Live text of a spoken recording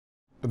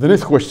The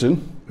next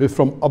question is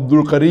from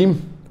Abdul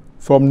Karim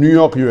from New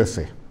York,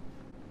 USA.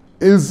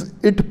 Is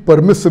it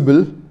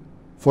permissible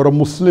for a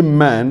Muslim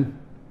man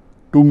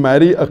to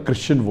marry a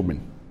Christian woman?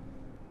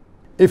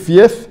 If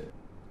yes,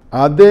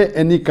 are there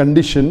any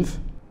conditions?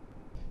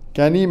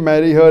 Can he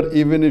marry her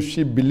even if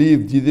she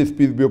believes Jesus,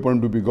 peace be upon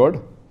him, to be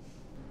God?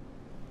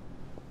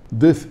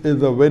 This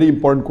is a very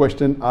important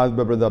question asked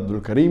by Brother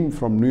Abdul Karim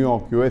from New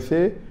York,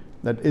 USA.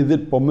 That is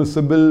it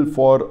permissible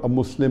for a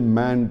Muslim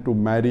man to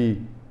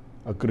marry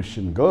a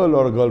Christian girl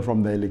or a girl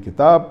from the Ahl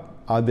Kitab?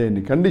 Are there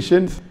any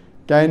conditions?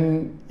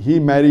 Can he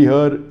marry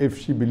her if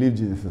she believes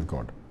Jesus is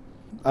God?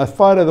 As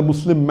far as a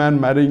Muslim man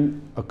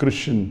marrying a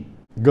Christian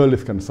girl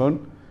is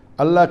concerned,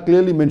 Allah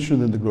clearly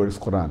mentions in the glorious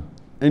Quran,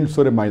 in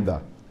Surah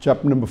Ma'idah,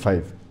 chapter number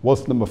 5,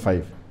 verse number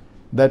 5,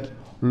 that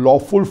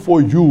lawful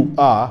for you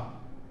are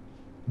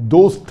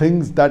those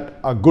things that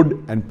are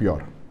good and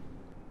pure.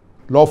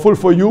 Lawful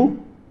for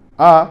you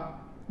are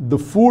the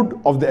food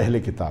of the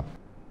Ahl Kitab.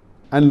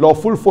 And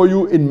lawful for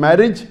you in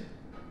marriage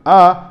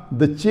are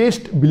the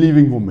chaste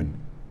believing women,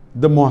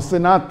 the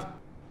muhsinat,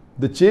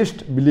 the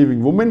chaste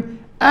believing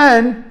woman,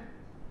 and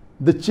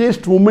the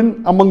chaste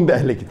woman among the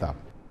Ahl Kitab.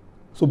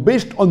 So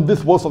based on this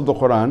verse of the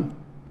Quran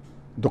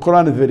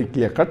is very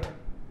clear cut,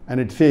 and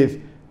it says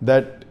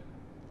that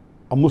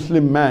a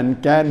Muslim man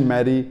can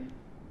marry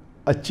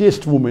a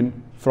chaste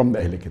woman from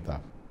the Ahl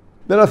Kitab.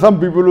 There are some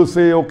people who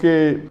say,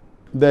 okay,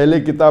 the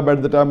Ahl Kitab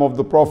at the time of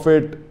the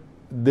Prophet,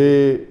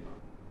 they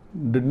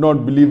did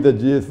not believe that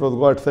Jesus was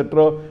God,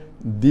 etc.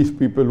 These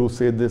people who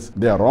say this,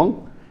 they are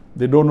wrong.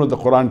 They don't know the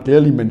Quran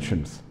clearly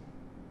mentions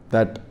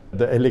that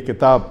the Ahl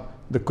Kitab,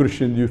 the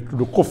Christians used to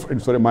do kufr in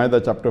Surah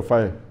Ma'idah chapter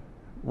 5,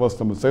 verse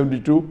number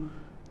 72,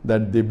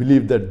 that they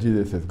believed that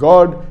Jesus is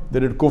God. They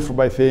did kufr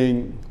by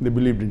saying they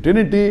believed in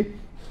Trinity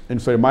in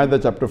Surah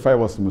Ma'idah chapter 5,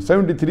 verse number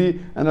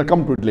 73, and I'll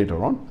come to it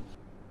later on.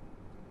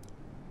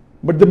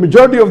 But the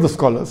majority of the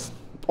scholars,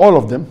 all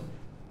of them,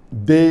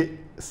 they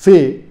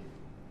say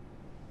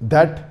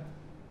that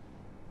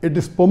it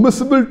is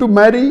permissible to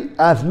marry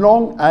as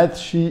long as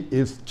she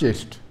is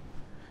chaste.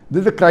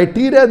 There's a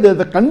criteria, there's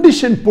a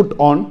condition put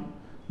on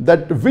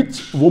that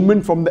which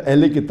woman from the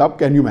Ahl Kitab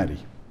can you marry.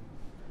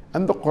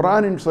 And the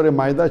Quran in Surah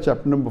Ma'idah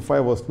chapter number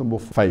 5 verse number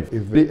 5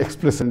 is very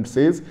explicit. It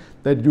says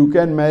that you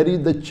can marry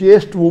the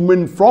chaste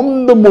woman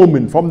from the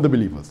mu'min, from the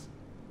believers.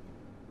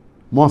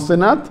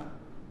 Muhsinat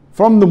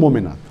from the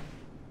mu'minat.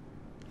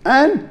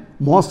 And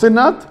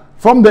muhsinat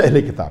from the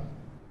Ahl Kitab.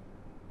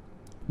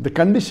 The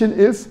condition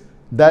is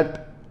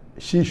that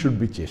she should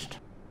be chaste.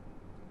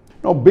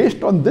 Now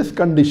based on this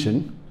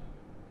condition,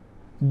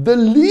 the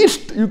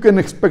least you can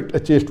expect a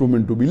chaste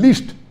woman to be,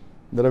 least.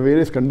 There are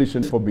various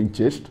conditions for being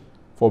chaste,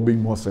 for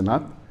being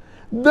muhsinat.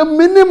 The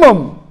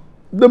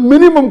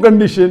minimum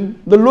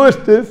condition, the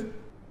lowest is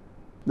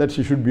that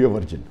she should be a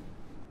virgin.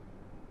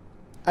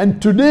 And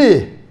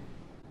today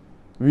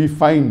we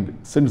find,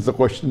 since the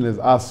question is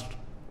asked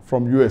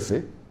from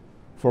USA,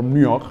 from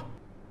New York,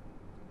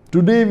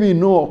 today we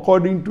know,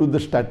 according to the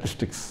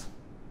statistics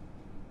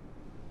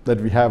that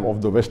we have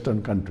of the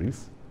Western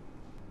countries,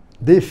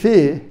 they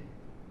say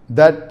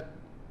that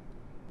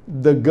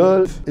the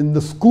girls in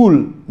the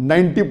school,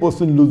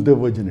 90% lose their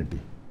virginity.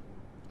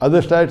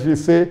 Other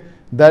statistics say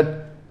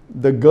that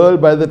the girl,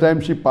 by the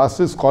time she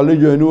passes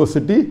college or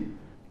university,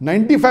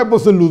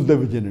 95% lose their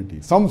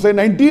virginity. Some say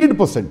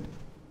 98%,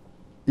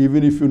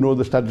 even if you know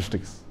the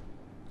statistics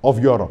of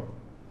Europe,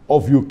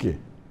 of UK.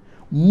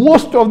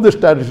 Most of the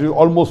statistics,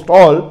 almost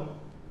all,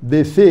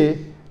 they say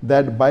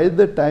that by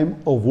the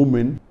time a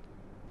woman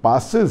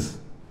passes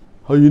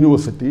her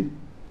university,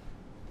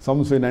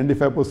 some say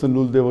 95%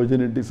 lose their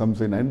virginity, some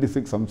say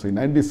 96, some say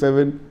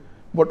 97,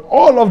 but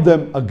all of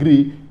them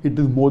agree it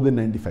is more than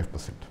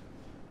 95%.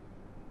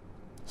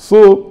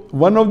 So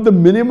one of the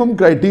minimum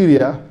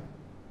criteria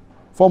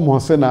for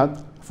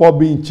muhsinat, for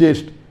being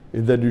chaste,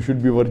 is that you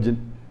should be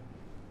virgin.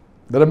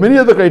 There are many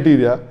other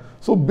criteria.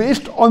 So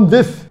based on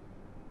this,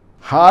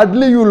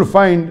 hardly you will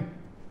find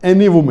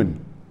any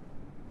woman,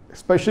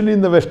 especially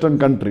in the Western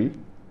country,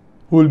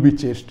 who will be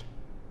chaste.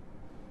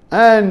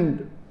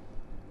 And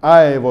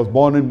I was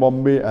born in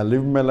Bombay, I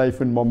lived my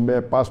life in Bombay, I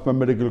passed my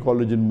medical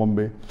college in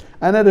Bombay.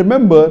 And I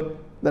remember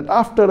that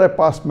after I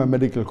passed my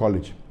medical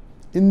college,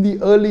 in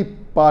the early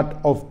part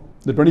of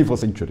the 21st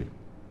century,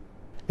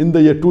 in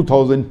the year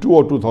 2002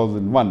 or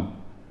 2001,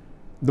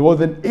 there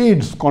was an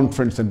AIDS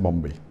conference in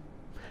Bombay.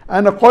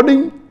 And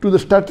according to the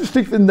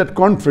statistics in that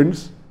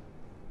conference,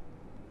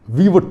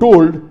 we were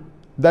told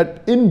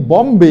that in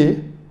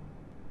Bombay,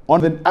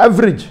 on an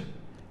average,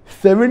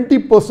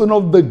 70%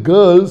 of the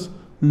girls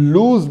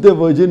lose their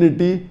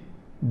virginity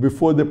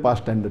before they pass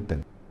standard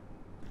 10.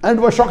 And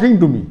it was shocking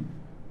to me.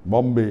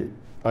 Bombay,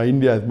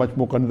 India is much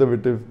more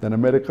conservative than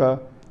America,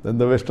 than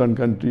the Western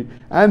country,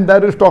 and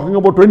that is talking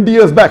about 20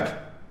 years back.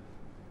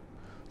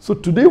 So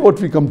today what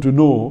we come to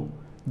know,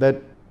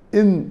 that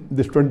in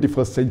this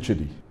 21st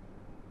century,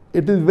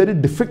 it is very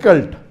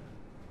difficult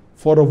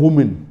for a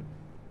woman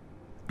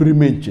to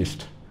remain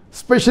chaste,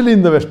 especially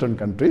in the Western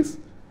countries,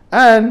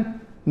 and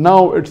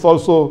now it's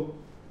also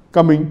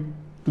coming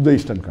to the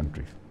Eastern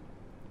countries.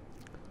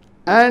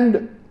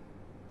 And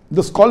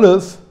the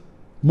scholars,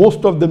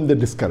 most of them, they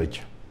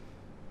discourage.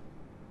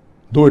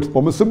 Though it's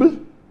permissible,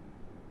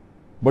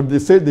 but they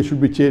say they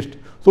should be chaste.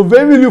 So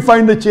where will you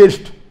find a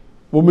chaste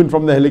woman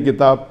from the Ahl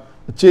Kitab,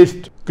 a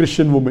chaste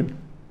Christian woman?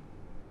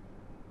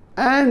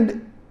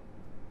 And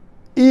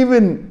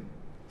even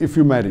if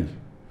you marry,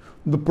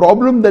 the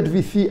problem that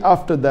we see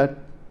after that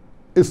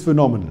is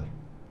phenomenal.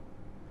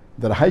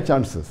 There are high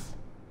chances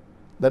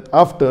that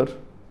after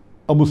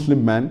a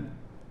Muslim man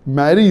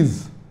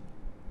marries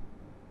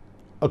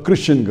a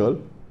Christian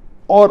girl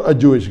or a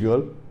Jewish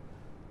girl,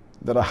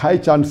 there are high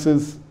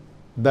chances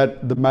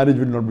that the marriage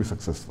will not be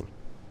successful.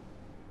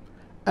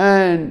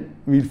 And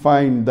we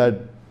find that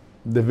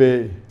the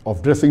way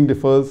of dressing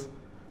differs,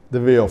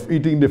 the way of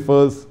eating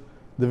differs,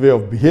 the way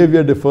of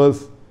behavior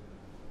differs,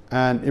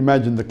 and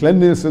imagine the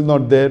cleanliness is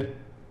not there.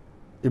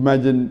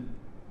 Imagine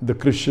the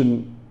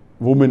Christian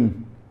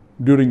woman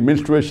during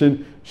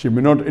menstruation, she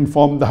may not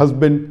inform the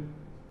husband,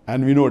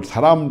 and we know it's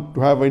haram to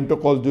have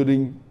intercourse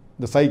during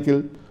the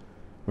cycle.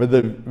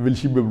 Whether will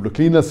she be able to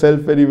clean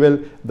herself very well,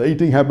 the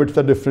eating habits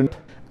are different.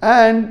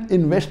 And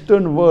in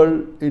Western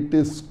world, it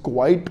is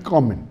quite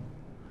common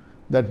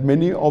that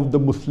many of the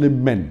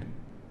Muslim men,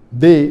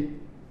 they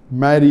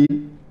marry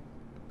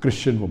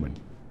Christian women.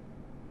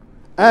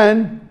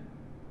 And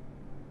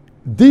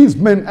these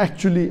men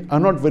actually are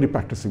not very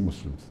practicing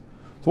Muslims.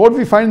 So what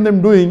we find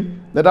them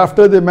doing, that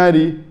after they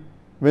marry,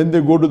 when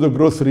they go to the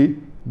grocery,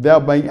 they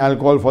are buying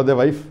alcohol for their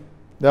wife,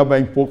 they are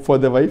buying pork for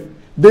their wife.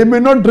 They may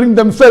not drink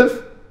themselves,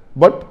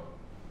 but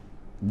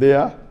they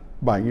are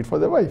buying it for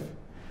their wife.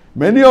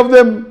 Many of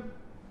them,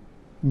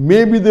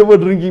 maybe they were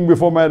drinking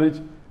before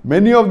marriage.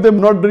 Many of them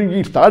not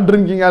drinking, start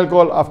drinking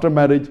alcohol after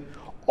marriage.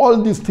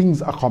 All these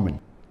things are common.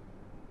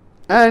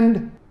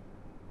 And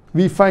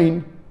we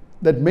find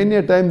that many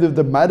a times if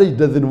the marriage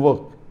doesn't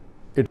work,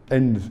 it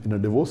ends in a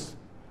divorce.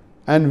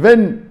 And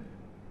when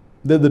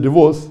there's a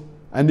divorce,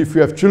 and if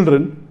you have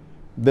children,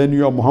 then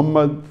your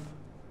Muhammad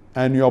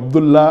and your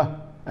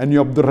Abdullah and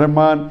your Abdul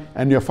Rahman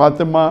and your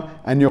Fatima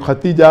and your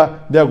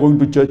Khatija, they are going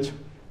to church.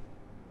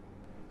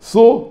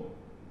 So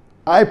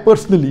I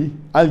personally,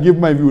 I'll give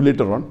my view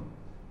later on,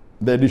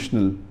 the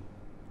additional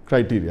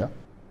criteria.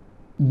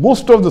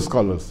 Most of the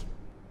scholars,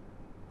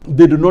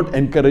 they do not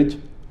encourage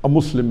a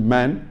Muslim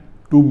man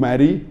to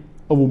marry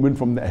a woman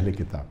from the Ahl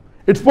Kitab.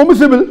 It's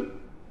permissible,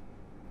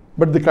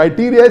 but the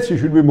criteria is she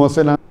should be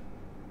Mohsena.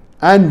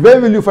 And where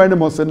will you find a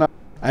Mohsena?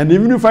 And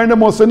even if you find a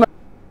Mohsena,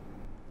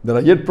 there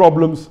are yet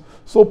problems.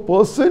 So a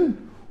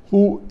person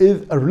who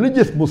is a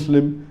religious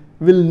Muslim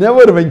will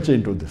never venture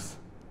into this.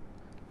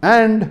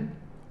 And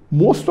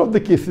most of the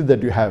cases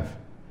that you have,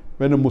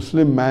 when a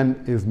Muslim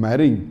man is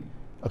marrying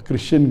a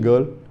Christian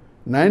girl,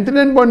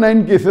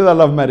 99.9 cases are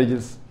love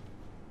marriages.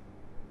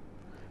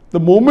 The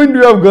moment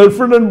you have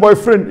girlfriend and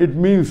boyfriend, it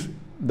means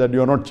that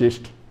you are not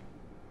chaste.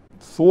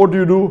 So what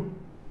do?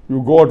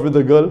 You go out with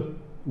a girl,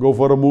 go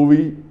for a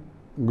movie,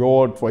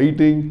 go out for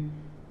eating,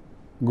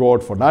 go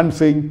out for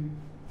dancing.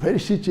 Where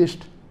is she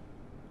chaste?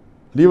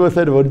 Leave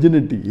aside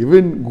virginity.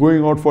 Even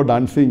going out for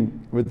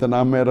dancing with an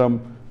Ameram,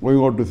 going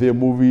out to see a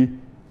movie,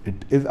 it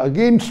is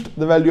against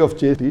the value of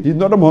chastity. He is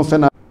not a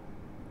Mohsena.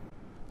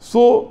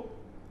 So,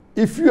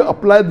 if you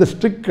apply the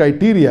strict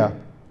criteria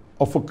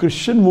of a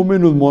Christian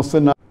woman who is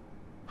Mohsena,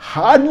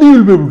 hardly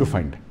you will be able to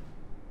find.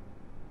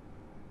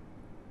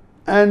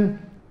 And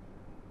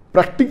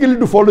practically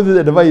to follow this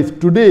advice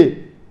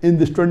today in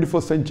this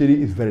 21st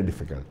century is very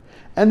difficult.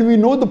 And we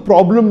know the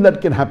problem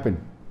that can happen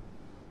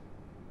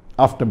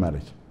after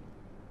marriage.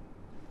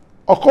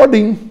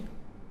 According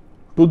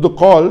to the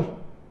call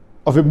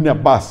of Ibn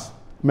Abbas,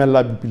 may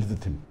Allah be pleased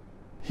with him,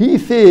 he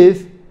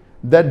says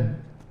that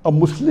a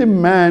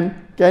Muslim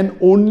man can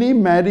only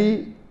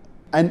marry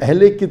an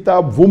Ahl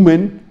Kitab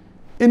woman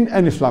in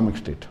an Islamic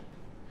state.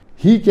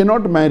 He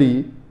cannot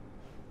marry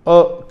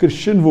a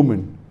Christian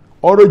woman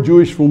or a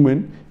Jewish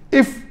woman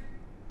if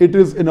it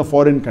is in a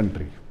foreign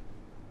country.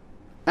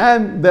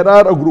 And there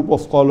are a group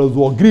of scholars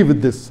who agree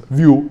with this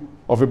view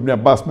of Ibn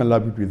Abbas, may Allah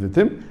be pleased with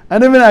him,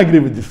 and even I agree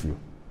with this view.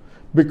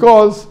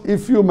 Because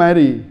if you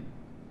marry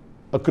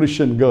a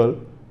Christian girl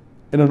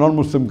in a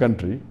non-Muslim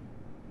country,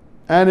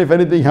 and if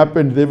anything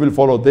happens, they will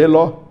follow their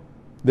law,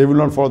 they will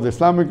not follow the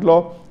Islamic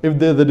law. If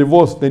there is a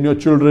divorce, then your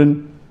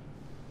children,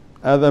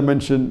 as I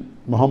mentioned,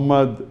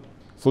 Muhammad,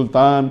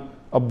 Sultan,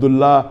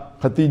 Abdullah,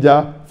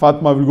 Khatija,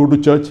 Fatima will go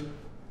to church.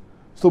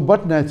 So,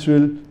 but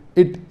natural,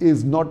 it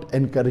is not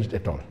encouraged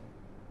at all.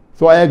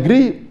 So I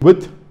agree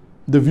with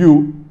the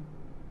view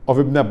of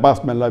Ibn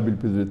Abbas, may Allah be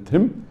pleased with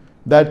him,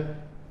 that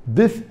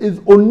this is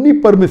only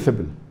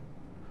permissible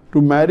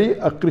to marry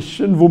a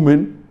Christian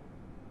woman.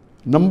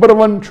 Number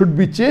one, should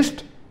be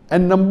chaste,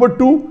 and number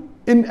two,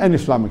 in an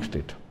Islamic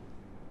state.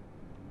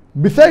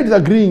 Besides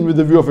agreeing with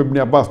the view of Ibn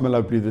Abbas, may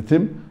Allah be pleased with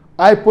him,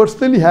 I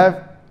personally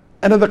have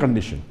another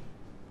condition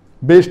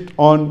based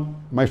on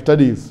my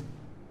studies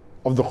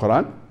of the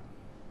Quran.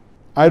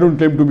 I don't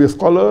claim to be a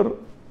scholar,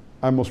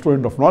 I'm a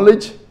student of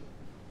knowledge,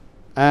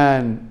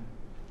 and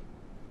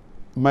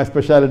my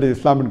specialty is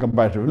Islam and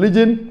comparative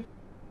religion.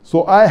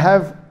 So I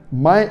have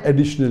my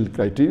additional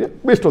criteria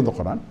based on the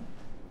Quran.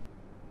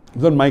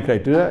 It's not my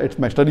criteria, it's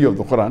my study of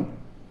the Quran.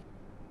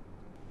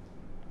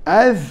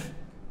 As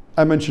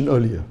I mentioned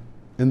earlier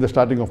in the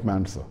starting of my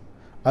answer,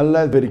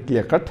 Allah is very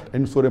clear cut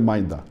in Surah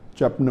Ma'idah,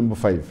 chapter number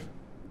 5,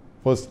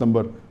 verse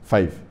number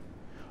 5.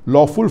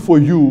 Lawful for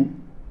you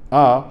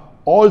are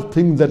all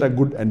things that are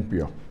good and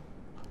pure.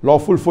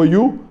 Lawful for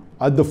you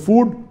are the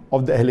food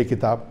of the Ahl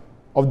Kitab,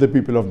 of the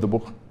people of the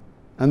book.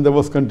 And the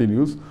verse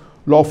continues,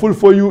 lawful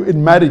for you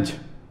in marriage,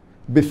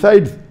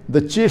 besides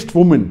the chaste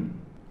women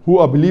who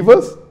are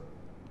believers,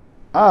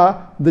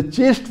 are the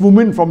chaste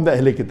women from the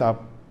Ahl Kitab.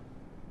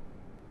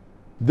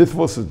 This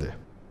verse is there.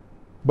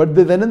 But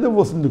there's another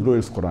verse in the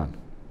glorious Quran,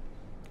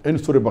 in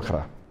Surah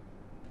Baqarah,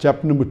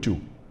 chapter number 2,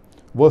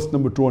 verse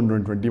number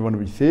 221,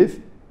 which says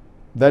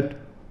that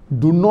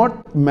do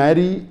not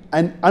marry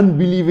an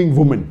unbelieving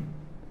woman.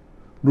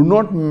 Do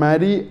not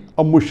marry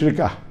a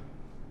mushrikah,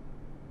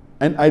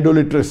 an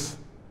idolatress,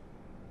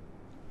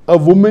 a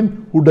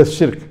woman who does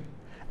shirk,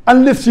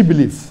 unless she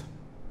believes.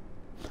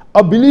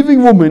 A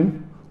believing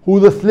woman who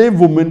is a slave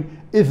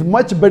woman is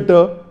much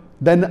better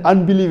than an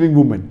unbelieving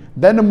woman,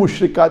 than a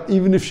mushrikat,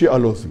 even if she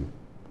allows you.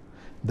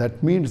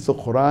 That means the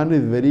Quran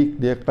is very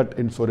clear cut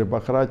in Surah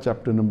Baqarah,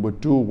 chapter number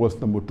 2, verse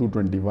number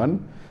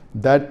 221,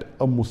 that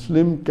a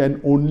Muslim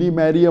can only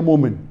marry a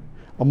woman.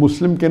 A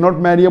Muslim cannot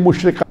marry a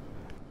mushrikah,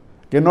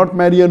 cannot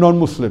marry a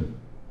non-Muslim,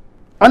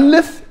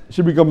 unless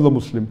she becomes a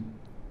Muslim.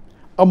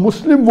 A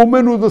Muslim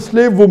woman who is a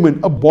slave woman,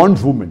 a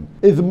bondswoman,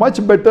 is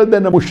much better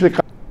than a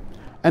mushrikah,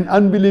 an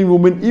unbelieving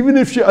woman, even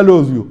if she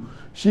allows you.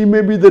 She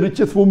may be the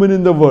richest woman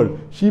in the world.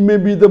 She may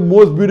be the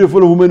most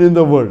beautiful woman in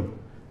the world.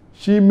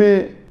 She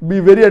may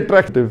be very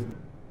attractive.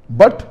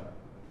 But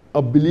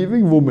a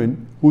believing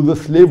woman who's a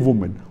slave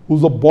woman,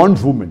 who's a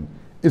bondswoman,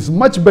 is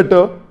much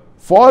better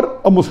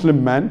for a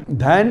Muslim man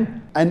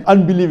than an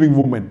unbelieving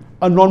woman,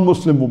 a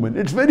non-Muslim woman.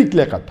 It's very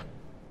clear cut.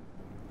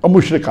 A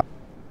mushrikah.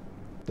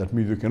 That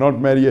means you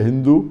cannot marry a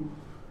Hindu.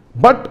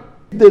 But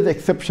there's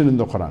exception in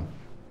the Quran.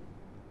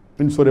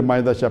 In Surah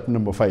Ma'idah, chapter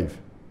number 5,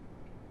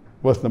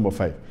 verse number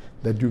 5,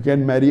 that you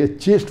can marry a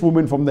chaste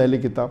woman from the Ahl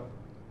Kitab.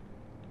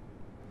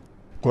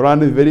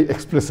 Quran is very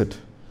explicit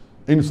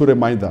in Surah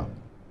Ma'idah,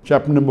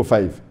 chapter number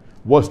 5,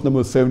 verse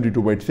number 72,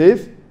 where it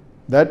says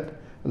that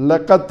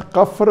لَقَدْ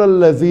قَفْرَ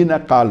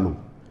الَّذِينَ قَالُوا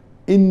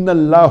إِنَّ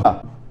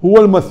اللَّهَ هُوَ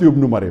الْمَسِيحُ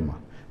ابْنُ مَرْيَمَ.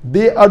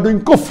 They are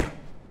doing kufr.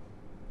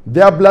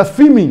 They are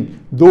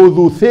blaspheming those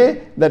who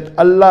say that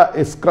Allah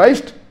is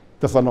Christ,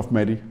 the son of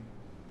Mary.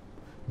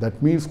 That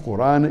means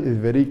Quran is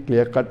very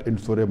clear cut in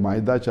Surah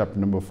Ma'idah, chapter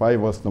number 5,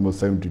 verse number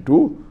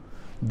 72,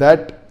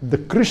 that the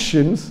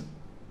Christians,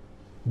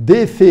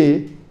 they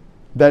say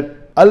that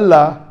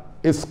Allah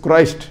is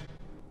Christ,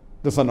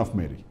 the son of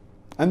Mary.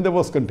 And the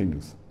verse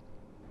continues.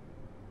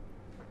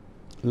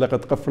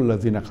 لَقَدْ قَفْرَ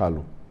الَّذِينَ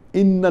قَالُوا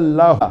إِنَّ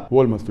اللَّهَ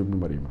هُوَ الْمَسِيحُ ابْنُ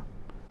مَرْيَمَ.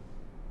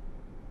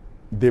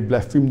 They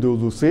blaspheme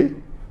those who say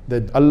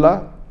that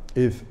Allah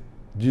is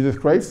Jesus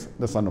Christ,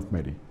 the son of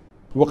Mary.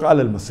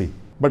 وَقَالَ الْمَسِيحُ,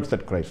 but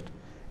said Christ.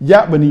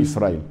 Ya Bani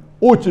Israel,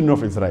 O children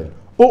of Israel,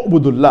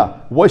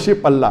 U'budullah,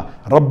 worship Allah,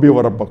 Rabbi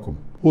wa Rabbakum,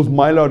 who's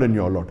my Lord and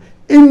your Lord.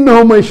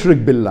 Innahu may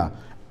shirk billah.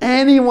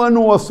 Anyone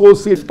who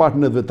associates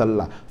partners with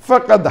Allah,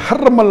 faqad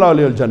harramallahu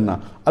alayhi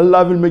al-jannah.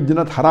 Allah will make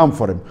Jannat haram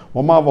for him.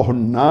 Wama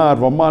wahun nar,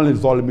 wama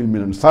lil-zalimin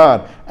min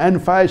ansar.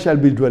 And fire shall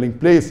be dwelling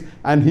place,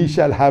 and he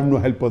shall have no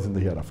helpers in the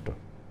hereafter.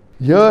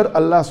 Here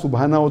Allah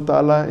subhanahu wa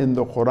ta'ala in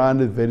the Quran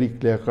is very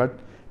clear cut,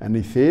 and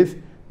he says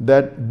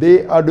that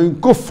they are doing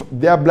kufr,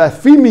 they are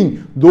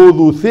blaspheming those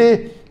who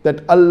say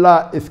that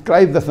Allah is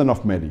Christ, the son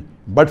of Mary.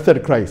 But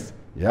said Christ,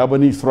 Ya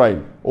Bani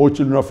Israel, O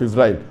children of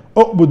Israel,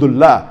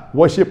 U'budullah,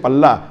 worship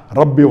Allah,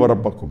 Rabbi wa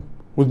Rabbakum,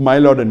 who's my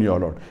Lord and your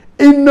Lord.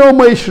 Inno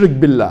may shirk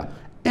billah.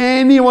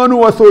 Anyone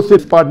who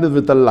associates partners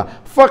with Allah,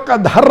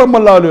 faqad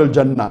harramallahu alayhi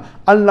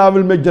al-jannah. Allah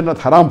will make Jannat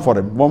haram for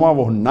him. Wama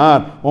wahun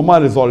nar,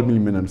 wama lil-zalimin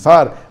min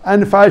ansar.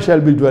 And fire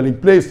shall be dwelling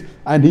place,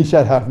 and he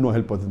shall have no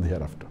helpers in the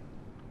hereafter.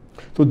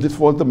 So this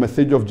was the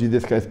message of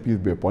Jesus Christ, peace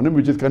be upon him,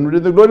 which is conveyed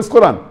in the glorious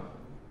Quran.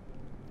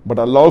 But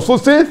Allah also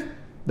says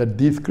that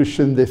these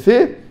Christians, they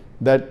say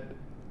that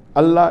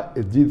Allah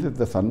is Jesus,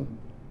 the son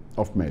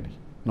of Mary.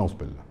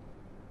 Na'uzubillah.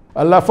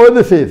 Allah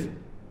further says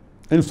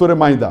in Surah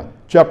Ma'idah,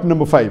 chapter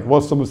number 5,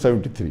 verse number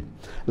 73,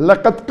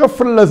 لَقَدْ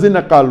كَفْرَ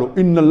الَّذِينَ قَالُوا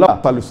إِنَّ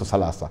اللَّهَ ثَالِثُ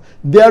ثَلَاثَةٍ.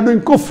 They are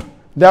doing kufr.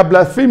 They are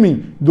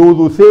blaspheming those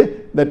who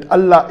say that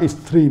Allah is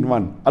three in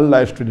one.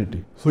 Allah is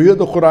Trinity. So here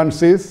the Quran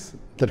says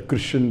that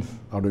Christians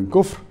are doing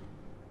kufr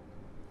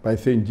by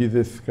saying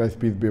Jesus Christ,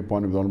 peace be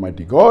upon him, the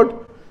Almighty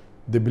God.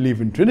 They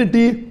believe in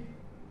Trinity.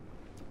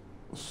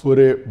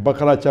 Surah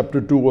Baqarah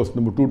chapter 2 verse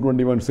number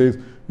 221 says,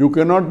 you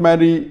cannot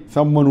marry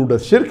someone who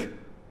does shirk.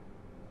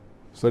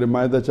 Surah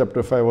Ma'idah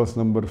chapter 5 verse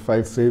number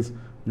 5 says,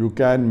 you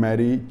can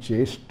marry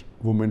chaste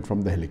women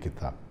from the Ahl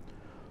Kitab.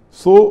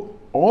 So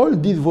all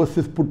these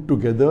verses put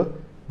together,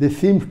 there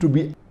seems to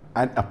be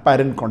an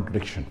apparent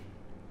contradiction.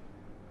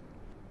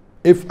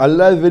 If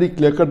Allah is very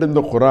clear cut in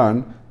the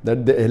Quran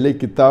that the Ahl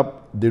Kitab,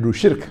 they do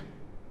shirk,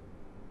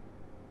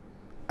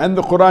 and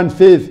the Quran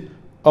says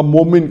a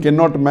mu'min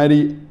cannot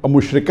marry a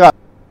mushrikah,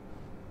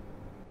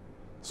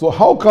 So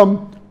how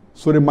come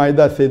Surah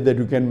Maida says that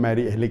you can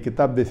marry Ahl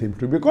Kitab? There seems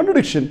to be a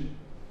contradiction.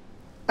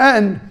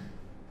 And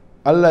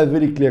Allah is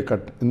very clear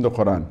cut in the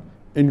Quran.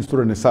 In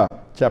Surah Nisa,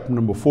 chapter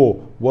number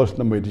 4, verse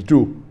number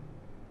 82.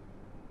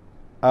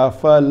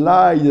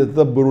 أَفَلَا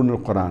يَتَدَبَّرُونَ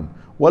الْقُرْآنَ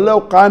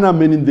وَلَوْ قَانَ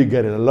مِنْ عِنْدِ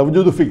غَيْرِ اللَّهِ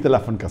لَوَجَدُوا فِيهِ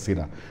اخْتِلَافًا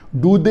كَثِيرًا.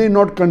 Do they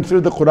not consider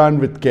the Quran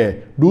with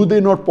care? Do they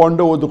not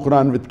ponder over the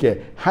Quran with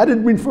care? Had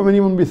it been from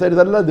anyone besides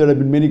Allah, there would have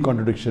been many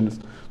contradictions.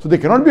 So there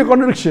cannot be a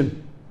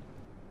contradiction.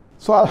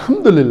 So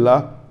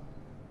Alhamdulillah,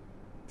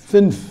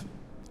 since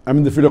I'm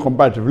in the field of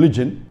comparative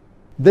religion,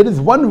 there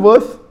is one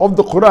verse of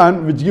the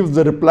Quran which gives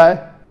the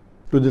reply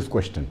to this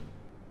question.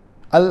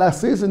 Allah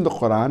says in the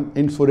Quran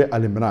in Surah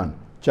Al-Imran,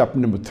 chapter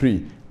number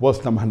 3,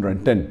 verse number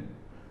 110,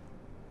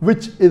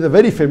 which is a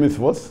very famous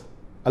verse.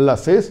 Allah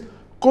says,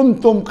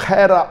 Kuntum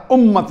khaira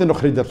ummatin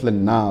ukhrijat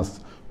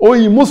lin-nas. O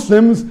ye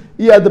Muslims,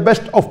 ye are the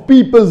best of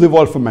peoples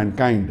evolved for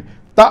mankind.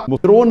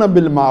 Ta'muruna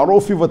bil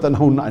ma'rufi wa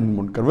tanhauna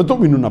 'anil munkar wa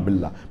tu'minuna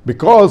billah.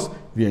 Because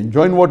we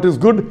enjoin what is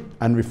good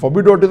and we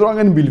forbid what is wrong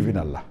and believe in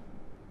Allah.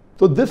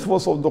 So this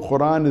verse of the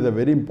Quran is a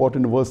very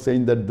important verse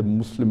saying that the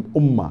Muslim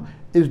Ummah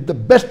is the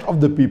best of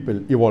the people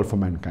evolved for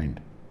mankind.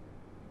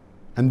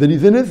 And the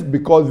reason is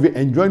because we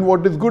enjoin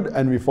what is good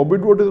and we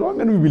forbid what is wrong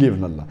and we believe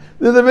in Allah.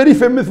 This is a very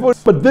famous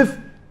verse, but this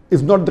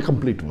is not the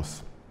complete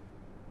verse.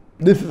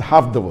 This is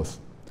half the verse.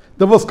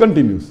 The verse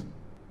continues.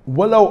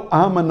 وَلَوْ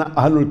آمَنَ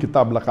أَهْلُ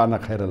الْكِتَابِ لَكَانَ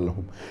خَيْرًا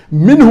لَهُمْ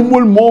مِنْهُمُ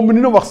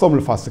الْمُؤْمِنُونَ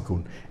وَأَكْثَرُهُمُ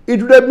الْفَاسِقُونَ.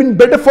 It would have been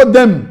better for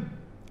them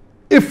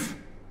if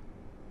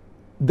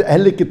the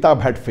Ahl Kitab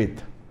had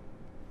faith.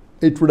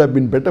 It would have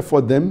been better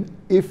for them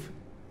if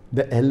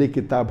the Ahl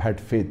Kitab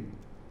had faith,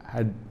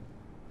 had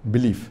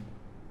belief.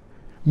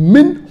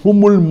 Min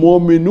humul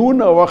mu'minun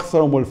wa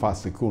aktharuhumul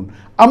fasiqun.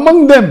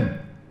 Among them,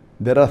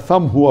 there are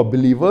some who are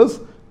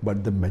believers,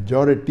 but the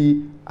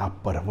majority are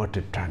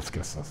perverted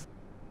transgressors.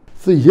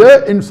 So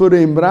here in Surah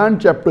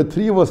Imran, chapter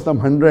 3, verse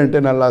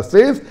 110, Allah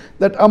says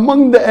that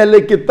among the Ahl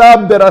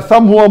Kitab, there are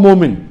some who are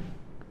mu'min,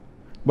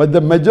 but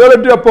the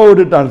majority are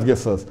perverted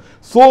transgressors.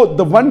 So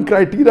the one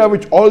criteria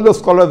which all the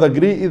scholars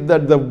agree is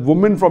that the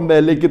woman from the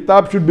Ahl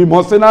Kitab should be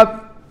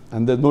muhsinat,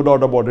 and there's no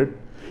doubt about it.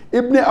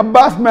 Ibn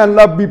Abbas, may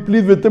Allah be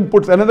pleased with him,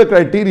 puts another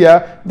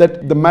criteria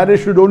that the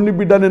marriage should only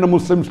be done in a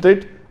Muslim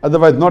state,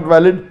 otherwise not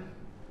valid.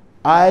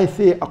 I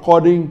say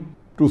according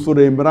to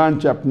Surah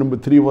Imran, chapter number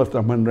 3, verse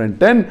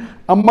 110,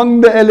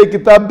 among the Ahl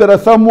Kitab there are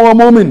some who are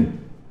mu'min.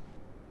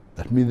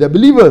 That means they're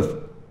believers.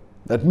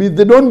 That means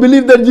they don't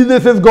believe that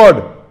Jesus is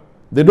God.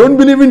 They don't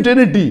believe in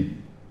Trinity.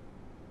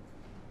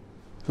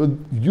 So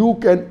you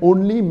can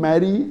only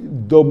marry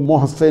the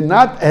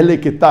muhsinat Ahl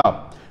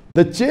Kitab,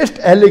 the chaste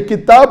Ahl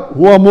Kitab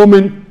who are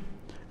mu'min.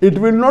 It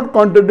will not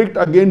contradict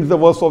against the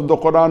verse of the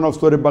Quran of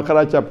Surah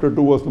Baqarah chapter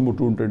 2 verse number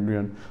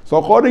 221. So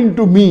according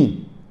to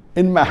me,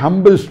 in my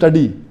humble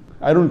study,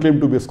 I don't claim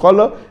to be a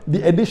scholar,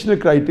 the additional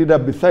criteria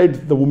besides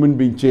the woman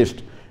being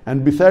chaste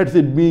and besides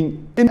it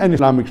being in an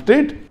Islamic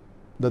state,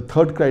 the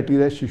third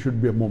criteria, she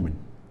should be a Mu'min.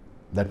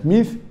 That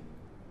means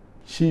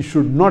she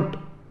should not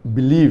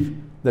believe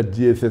that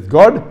Jesus is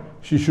God,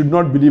 she should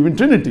not believe in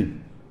Trinity.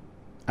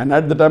 And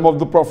at the time of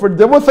the Prophet,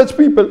 there were such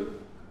people.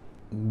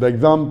 The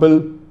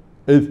example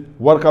is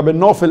Warqa bin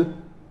Nawfal,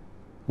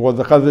 who was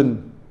the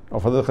cousin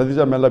of Hazrat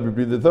Khadija, may Allah be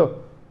pleased with her.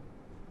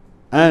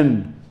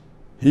 And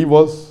he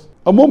was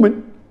a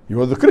Mu'min. He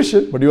was a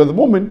Christian, but he was a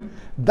Mu'min.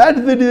 That's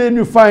the reason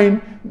you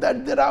find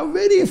that there are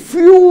very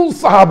few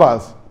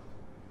Sahabas.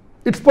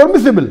 It's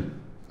permissible.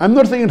 I'm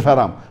not saying it's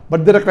haram,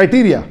 but there are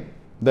criteria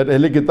that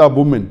Ahl Kitab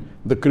woman,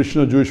 the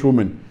Christian or Jewish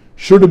woman,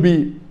 should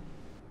be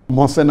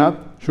muhsinat,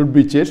 should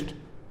be chaste,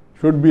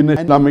 should be in an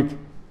Islamic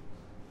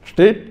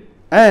state,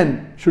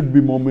 and should be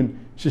Mu'min.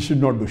 She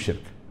should not do shirk.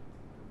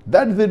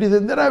 That's the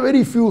reason. There are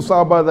very few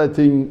Sahabas, I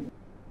think.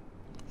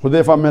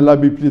 Hudayfa, may Allah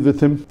be pleased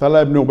with him.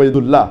 Talha ibn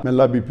Ubaydullah, may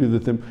Allah be pleased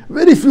with him.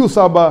 Very few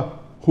Sahaba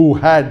who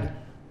had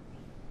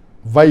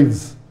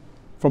wives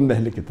from the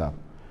Ahl Kitab.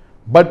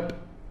 But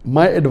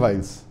my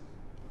advice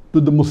to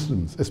the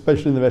Muslims,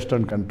 especially in the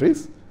Western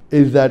countries,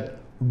 is that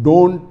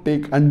don't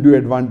take undue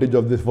advantage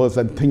of this verse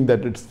and think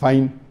that it's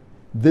fine.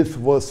 This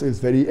verse is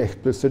very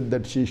explicit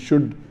that she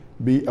should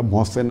be a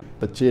muhsin,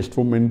 a chaste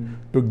woman.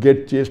 To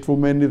get chaste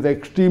woman is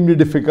extremely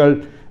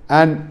difficult.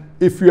 And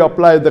if you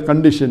apply the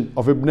condition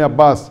of Ibn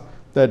Abbas,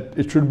 that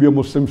it should be a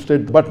Muslim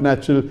state, but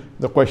natural,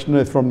 the questioner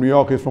is from New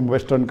York, is from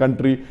Western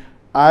country,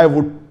 I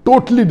would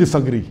totally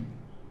disagree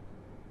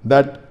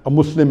that a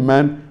Muslim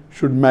man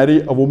should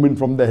marry a woman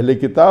from the Ahl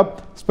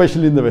Kitab,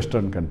 especially in the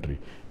Western country.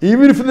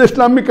 Even if in the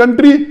Islamic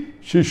country,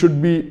 she should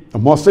be a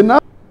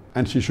muhsinah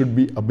and she should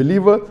be a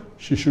believer,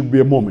 she should be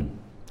a Mu'min.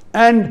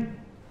 And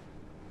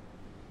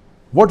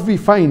what we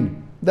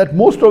find that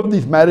most of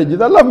these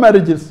marriages are love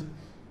marriages.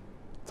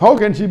 How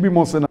can she be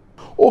muhsinah?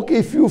 Okay,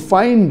 if you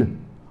find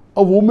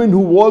a woman who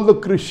was a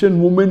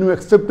Christian woman who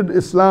accepted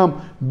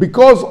Islam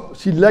because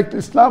she liked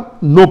Islam,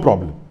 no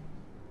problem.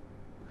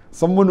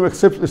 Someone who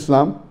accepts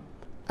Islam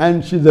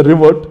and she's a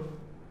revert,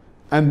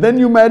 and then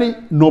you marry,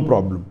 no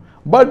problem.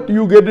 But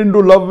you get into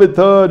love with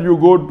her, you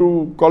go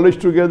to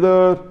college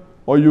together,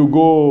 or you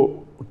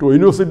go to a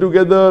university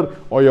together,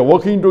 or you're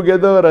working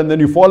together, and then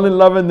you fall in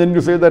love, and then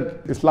you say that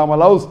Islam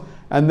allows,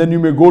 and then you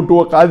may go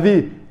to a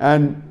Qadi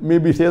and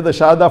maybe say the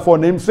Shahada for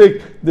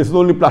namesake, this is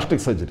only plastic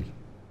surgery.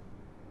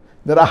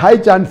 There are high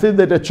chances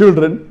that your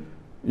children,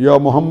 your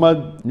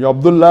Muhammad, your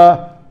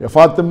Abdullah, your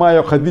Fatima,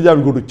 your Khadija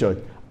will go to church.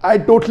 I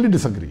totally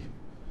disagree.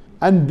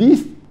 And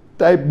these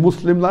type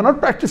Muslims are not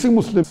practicing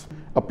Muslims.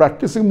 A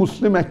practicing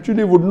Muslim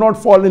actually would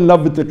not fall in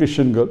love with a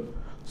Christian girl.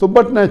 So,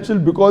 but natural,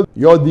 because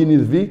your deen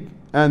is weak,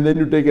 and then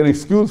you take an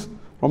excuse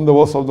from the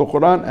verse of the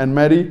Quran and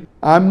marry.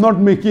 I am not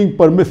making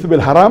permissible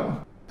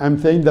haram. I am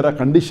saying there are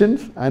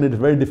conditions, and it is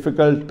very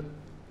difficult,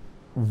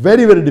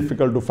 very, very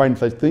difficult to find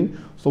such thing.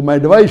 So my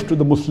advice to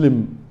the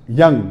Muslim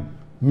young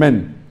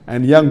men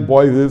and young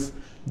boys is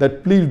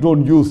that please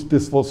don't use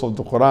this verse of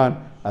the Quran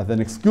as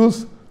an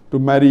excuse to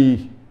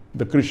marry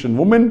the Christian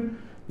woman.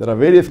 There are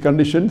various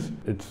conditions.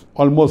 It's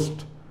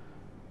almost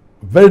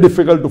very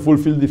difficult to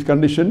fulfill these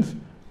conditions,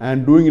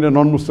 and doing in a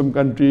non-Muslim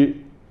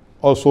country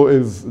also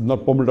is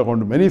not permitted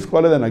according to many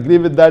scholars, and agree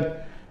with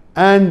that.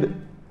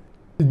 And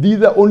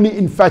these are only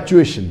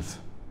infatuations.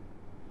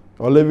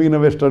 You're living in a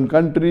Western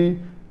country,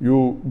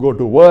 you go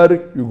to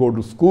work, you go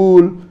to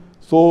school.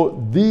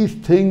 So these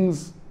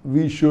things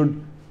we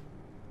should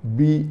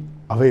be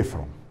away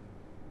from.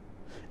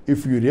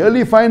 If you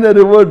really find a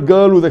revert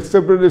girl who's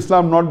accepted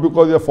Islam not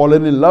because you're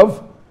fallen in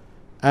love,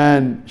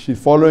 and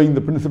she's following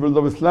the principles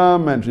of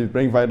Islam, and she's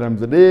praying 5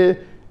 times a day,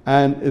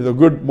 and is a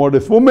good,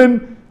 modest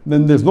woman,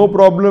 then there's no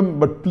problem.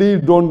 But please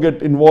don't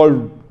get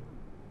involved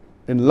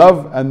in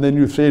love and then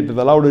you say it is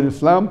allowed in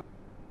Islam.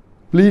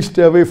 Please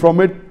stay away from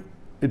it.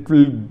 It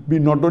will be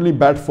not only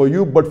bad for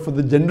you, but for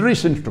the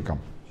generations to come.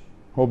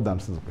 Hope that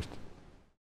answers the question.